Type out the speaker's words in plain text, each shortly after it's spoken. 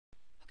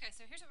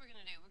so here's what we're going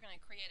to do. We're going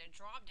to create a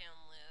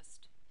drop-down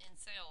list in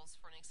cells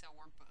for an Excel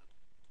workbook.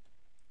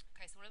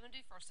 Okay, so what I'm going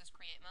to do first is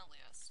create my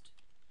list.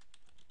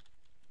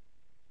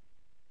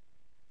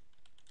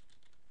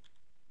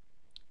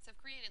 So I've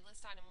created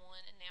list item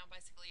 1, and now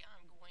basically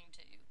I'm going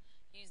to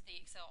use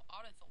the Excel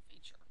autofill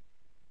feature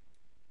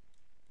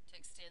to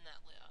extend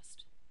that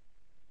list.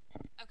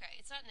 Okay,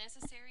 it's not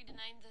necessary to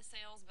name the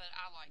cells, but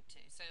I like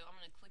to. So I'm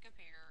going to click up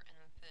here and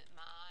I'm going to put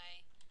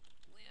my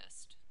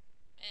list.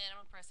 And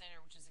I'm going to press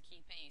enter, which is a key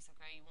piece.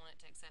 Okay, you want it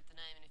to accept the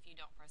name, and if you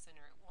don't press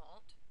enter, it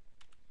won't.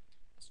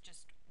 That's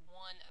just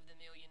one of the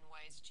million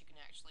ways that you can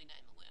actually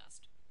name a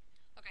list.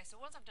 Okay, so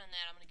once I've done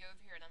that, I'm going to go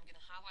over here and I'm going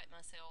to highlight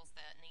my cells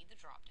that need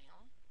the drop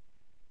down.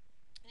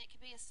 And it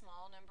could be a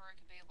small number, it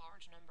could be a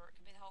large number,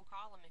 it could be the whole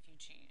column if you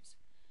choose.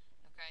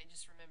 Okay,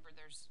 just remember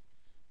there's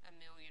a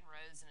million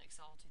rows in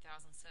Excel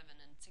 2007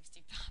 and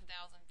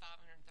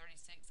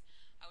 65,536.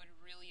 I would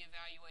really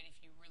evaluate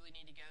if you really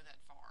need to go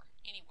that far.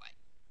 Anyway,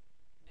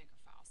 bigger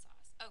file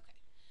size. Okay.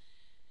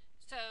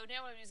 So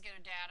now what I'm going to do is go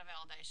to data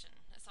validation.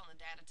 That's on the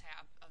data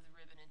tab of the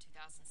ribbon in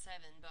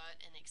 2007, but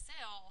in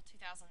Excel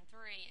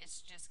 2003,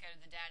 it's just go to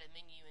the data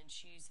menu and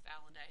choose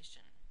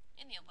validation.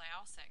 In the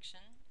allow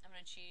section, I'm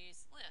going to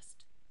choose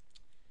list.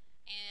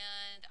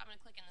 And I'm going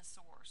to click in the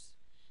source.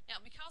 Now,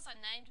 because I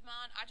named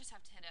mine, I just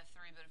have to hit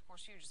F3, but of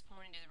course, if you're just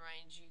pointing to the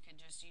range, you could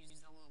just use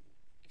the little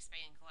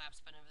expand collapse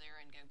button over there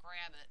and go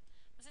grab it.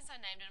 But since I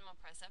named it, I'm going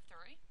to press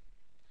F3,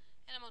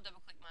 and I'm going to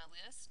double click my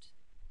list.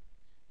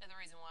 Now, the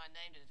reason why I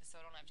named it is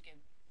so I don't have to go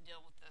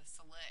deal with the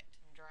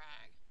select and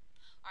drag.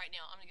 Alright,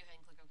 now I'm going to go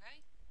ahead and click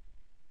OK.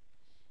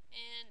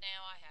 And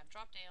now I have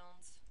drop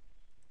downs.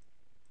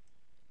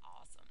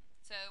 Awesome.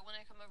 So when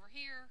I come over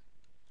here,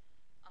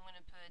 I'm going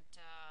to put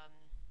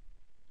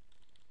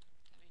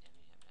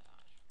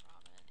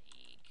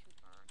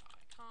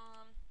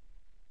www.robineCooper.com,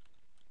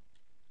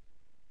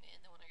 and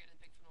then when I go to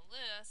the pick from the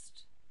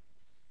list,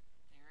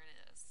 there it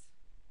is.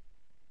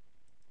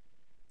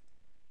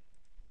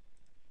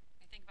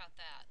 What do you think about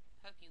that?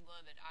 Hope you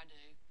love it. I do.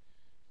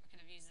 I could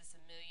have used this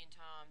a million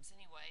times.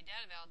 Anyway,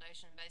 data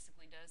validation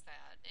basically does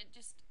that. It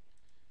just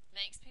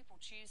makes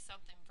people choose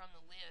something from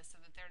the list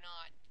so that they're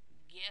not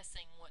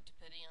guessing what to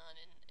put in.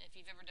 And if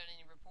you've ever done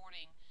any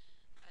reporting,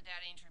 a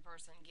data entry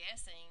person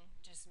guessing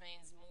just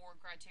means more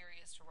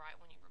criteria to write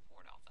when you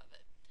report off of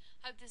it.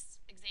 Hope this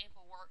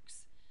example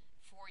works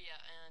for you,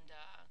 and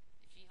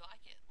if you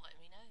like it, let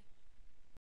me know.